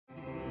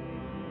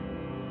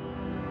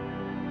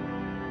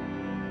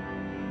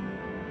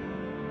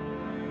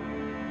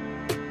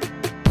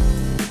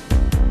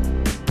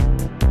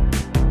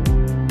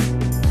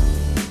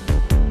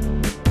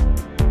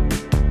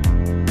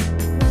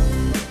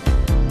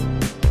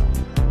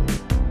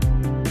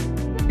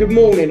Good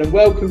morning and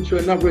welcome to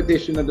another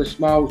edition of the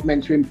Smiles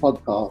Mentoring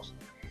Podcast.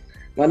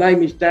 My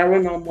name is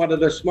Darren. I'm one of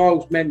the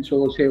Smiles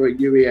mentors here at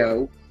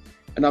UEL,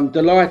 and I'm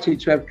delighted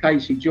to have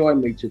Casey join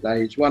me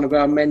today as one of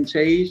our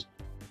mentees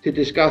to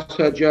discuss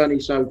her journey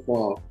so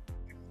far.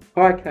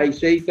 Hi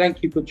Casey,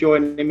 thank you for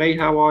joining me.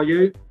 How are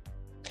you?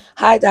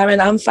 Hi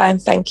Darren, I'm fine,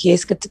 thank you.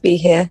 It's good to be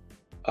here.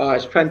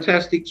 It's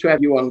fantastic to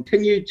have you on.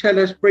 Can you tell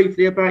us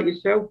briefly about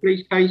yourself,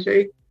 please,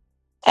 Casey?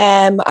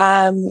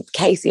 I'm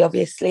Casey,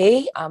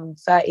 obviously. I'm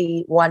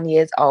 31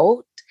 years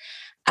old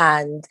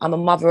and I'm a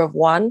mother of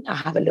one. I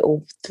have a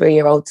little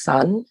 3-year-old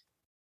son.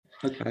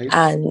 Okay.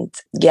 And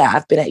yeah,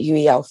 I've been at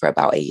UEL for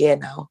about a year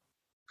now.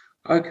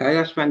 Okay,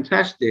 that's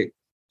fantastic.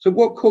 So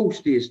what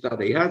course do you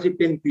study? How's it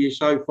been for you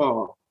so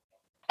far?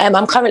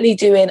 I'm currently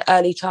doing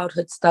early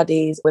childhood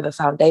studies with a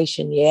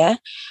foundation year.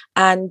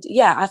 And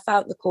yeah, I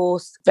found the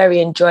course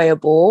very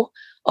enjoyable,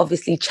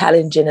 obviously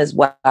challenging as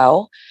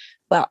well.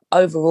 But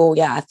overall,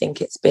 yeah, I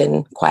think it's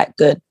been quite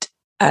good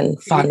and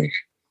fun.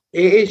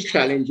 It is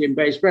challenging,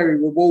 but it's very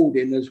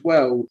rewarding as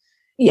well.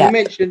 Yeah. You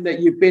mentioned that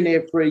you've been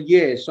here for a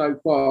year so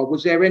far.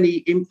 Was there any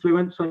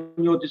influence on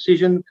your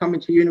decision coming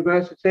to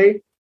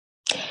university?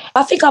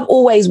 I think I've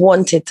always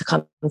wanted to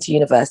come to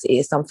university.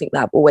 It's something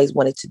that I've always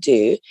wanted to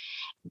do.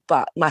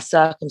 But my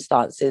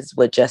circumstances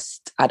were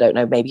just, I don't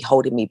know, maybe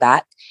holding me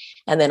back.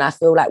 And then I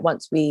feel like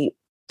once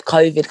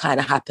COVID kind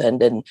of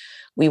happened and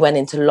we went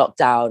into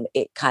lockdown,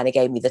 it kind of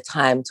gave me the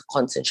time to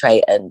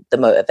concentrate and the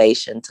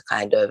motivation to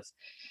kind of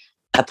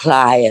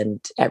apply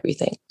and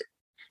everything.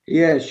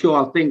 Yeah,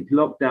 sure. I think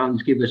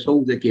lockdowns give us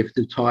all the gift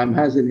of time,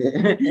 hasn't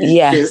it?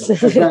 Yes.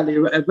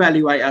 To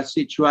evaluate our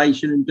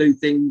situation and do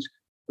things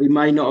we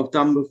may not have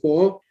done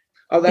before.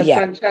 Oh, that's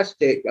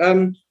fantastic.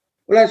 Well,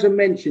 as I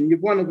mentioned, you're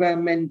one of our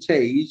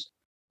mentees.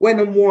 When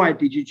and why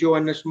did you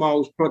join the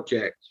Smiles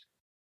Project?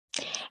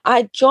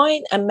 I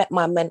joined and met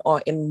my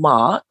mentor in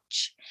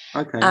March.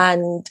 Okay.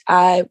 And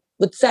I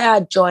would say I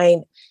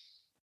joined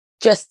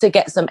just to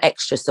get some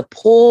extra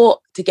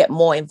support, to get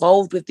more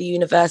involved with the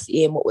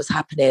university and what was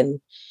happening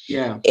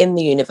in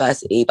the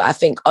university. But I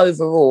think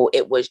overall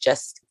it was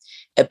just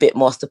a bit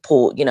more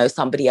support, you know,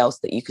 somebody else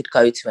that you could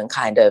go to and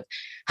kind of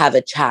have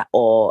a chat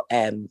or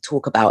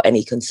talk about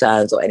any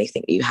concerns or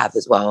anything that you have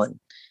as well.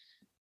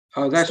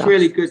 Oh, that's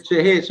really good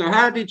to hear. So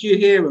how did you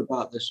hear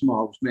about the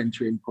Smiles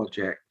Mentoring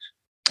Project?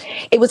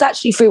 It was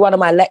actually through one of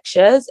my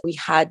lectures. We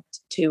had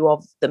 2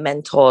 of the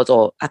mentors,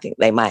 or I think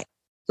they might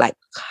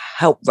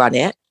help run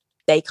it.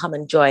 They come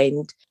and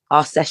joined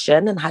our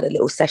session and had a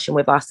little session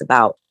with us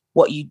about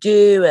what you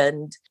do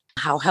and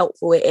how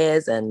helpful it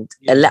is and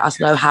let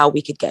us know how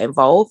we could get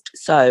involved.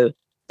 So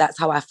that's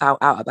how I found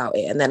out about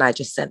it. And then I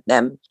just sent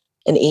them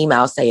an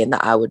email saying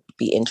that I would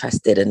be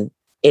interested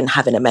in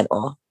having a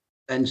mentor.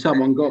 And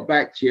someone got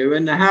back to you.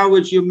 And how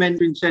has your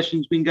mentoring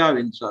sessions been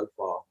going so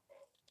far?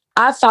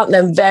 I found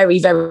them very,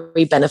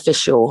 very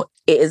beneficial.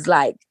 It is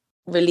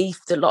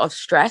relieved a lot of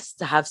stress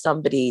to have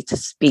somebody to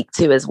speak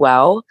to as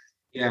well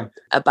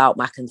about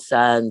my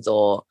concerns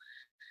or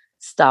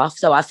stuff.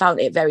 So I found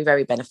it very,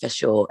 very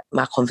beneficial,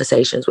 my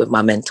conversations with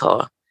my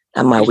mentor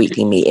and my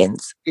weekly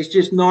meetings. It's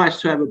just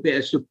nice to have a bit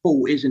of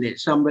support, isn't it?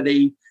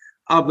 Somebody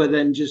other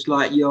than just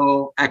like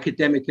your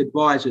academic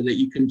advisor that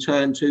you can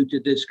turn to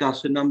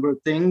discuss a number of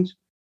things.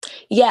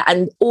 Yeah,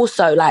 and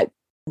also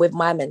with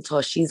my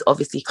mentor, she's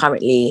obviously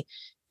currently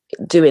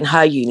doing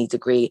her uni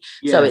degree.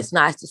 So it's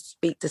nice to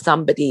speak to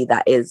somebody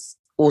that is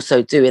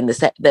also doing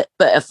but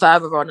are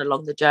further on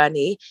along the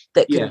journey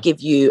that can give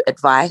you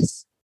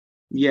advice.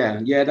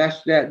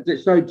 That's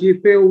that. So do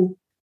you feel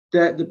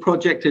that the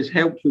project has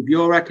helped with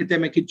your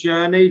academic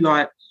journey,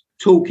 like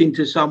talking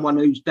to someone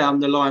who's down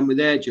the line with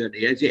their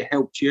journey? Has it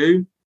helped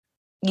you?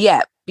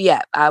 Yeah,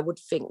 I would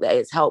think that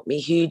it's helped me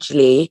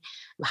hugely,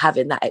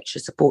 having that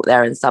extra support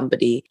there and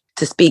somebody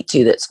to speak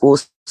to that's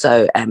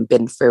also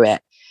been through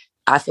it.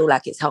 I feel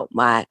like it's helped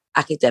my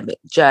academic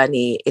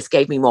journey. It's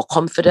gave me more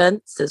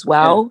confidence as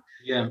well.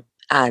 Yeah.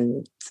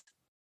 And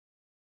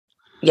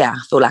I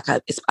feel like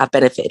I've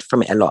benefited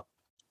from it a lot.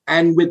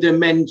 And with the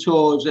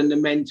mentors and the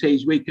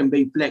mentees, we can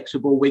be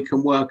flexible. We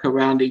can work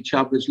around each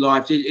other's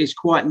lives. It's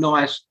quite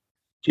nice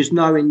just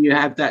knowing you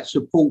have that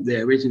support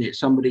there, isn't it?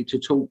 Somebody to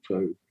talk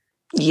to.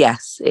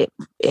 Yes, it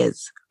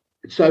is.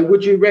 So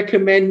would you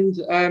recommend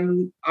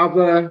to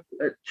other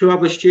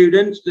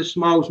students the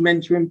Smiles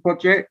Mentoring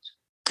Project?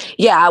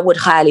 Yeah, I would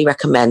highly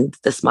recommend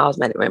the Smiles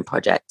Mentoring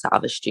Project to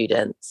other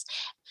students.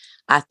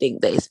 I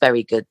think that it's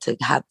very good to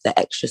have the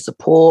extra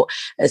support,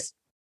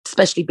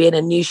 especially being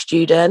a new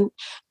student.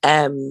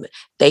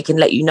 They can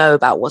let you know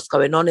about what's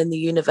going on in the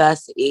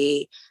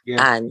university.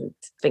 And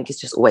I think it's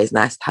just always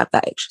nice to have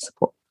that extra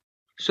support.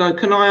 So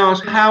can I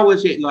ask, how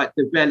has it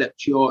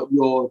developed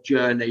your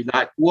journey?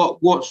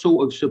 What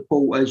sort of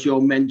support has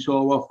your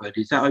mentor offered?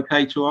 Is that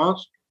okay to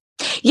ask?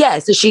 Yeah,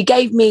 so she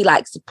gave me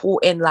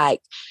support in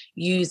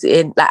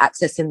using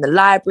accessing the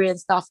library and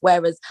stuff,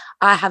 whereas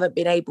I haven't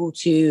been able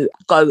to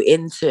go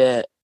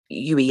into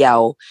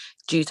UEL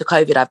due to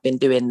COVID. I've been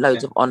doing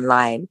loads of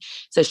online.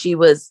 So she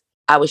was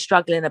I was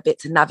struggling a bit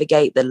to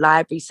navigate the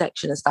library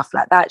section and stuff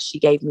like that. She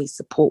gave me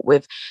support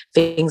with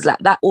things like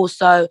that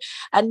also.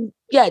 And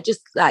yeah,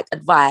 just like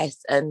advice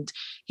and,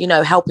 you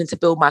know, helping to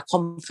build my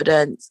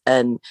confidence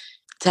and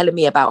telling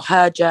me about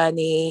her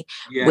journey,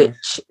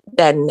 which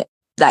then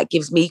that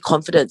gives me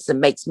confidence and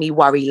makes me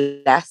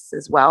worry less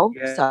as well.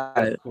 So,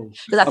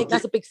 because I think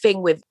that's a big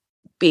thing with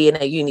being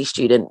a uni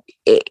student.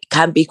 It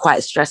can be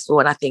quite stressful,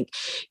 and I think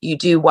you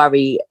do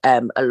worry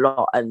a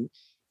lot and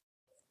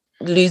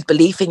lose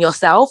belief in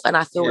yourself. And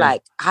I feel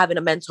like having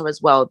a mentor as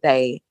well,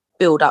 they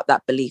build up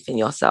that belief in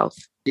yourself.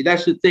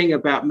 That's the thing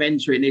about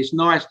mentoring. It's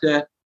nice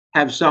to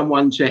have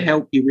someone to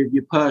help you with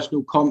your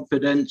personal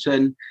confidence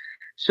and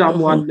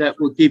someone that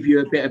will give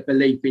you a bit of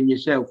belief in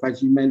yourself,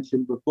 as you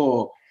mentioned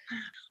before.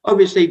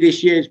 Obviously,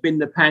 this year's been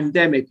the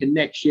pandemic, and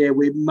next year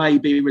we may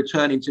be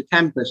returning to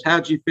campus.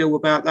 How do you feel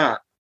about that?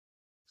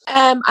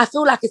 I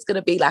feel like it's going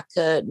to be like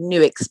a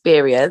new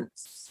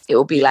experience. It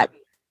will be like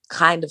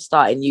kind of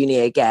starting uni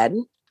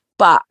again.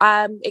 But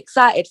I'm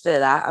excited for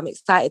that. I'm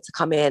excited to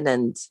come in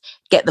and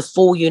get the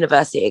full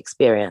university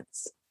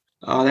experience.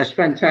 Oh, that's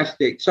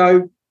fantastic.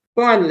 So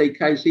finally,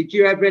 Casey, do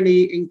you have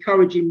any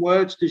encouraging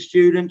words to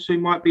students who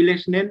might be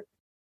listening?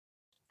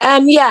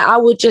 Yeah, I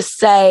would just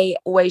say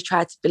always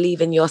try to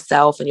believe in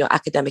yourself and your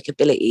academic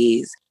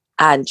abilities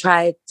and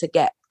try to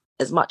get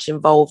as much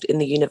involved in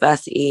the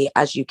university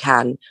as you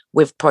can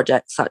with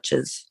projects such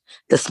as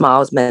the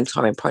Smiles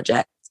Mentoring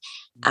Project.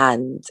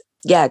 And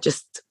yeah,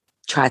 just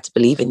try to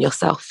believe in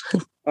yourself.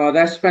 Oh,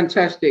 that's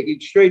fantastic.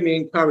 Extremely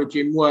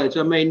encouraging words.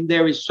 I mean,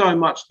 there is so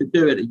much to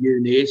do at the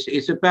uni.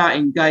 It's about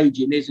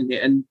engaging, isn't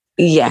it? And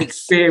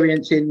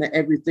experiencing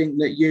everything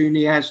that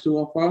uni has to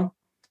offer.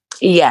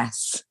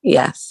 Yes.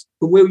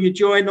 Will you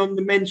join on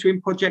the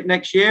mentoring project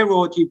next year,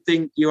 or do you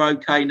think you're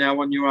okay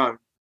now on your own?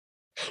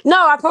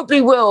 No, I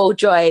probably will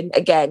join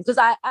again because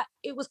I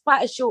it was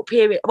quite a short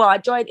period. Well, I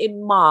joined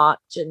in March,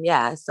 and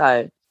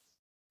so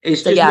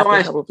it's just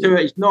nice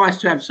it's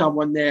nice to have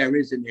someone there,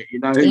 isn't it? You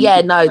know.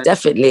 Yeah, no,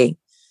 definitely.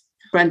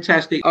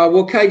 Fantastic.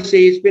 Well,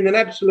 Casey, it's been an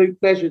absolute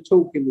pleasure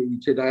talking with you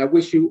today. I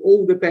wish you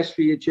all the best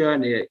for your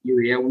journey at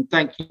UEL, and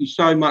thank you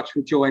so much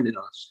for joining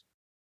us.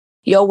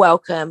 You're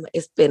welcome.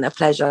 It's been a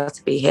pleasure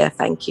to be here.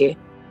 Thank you.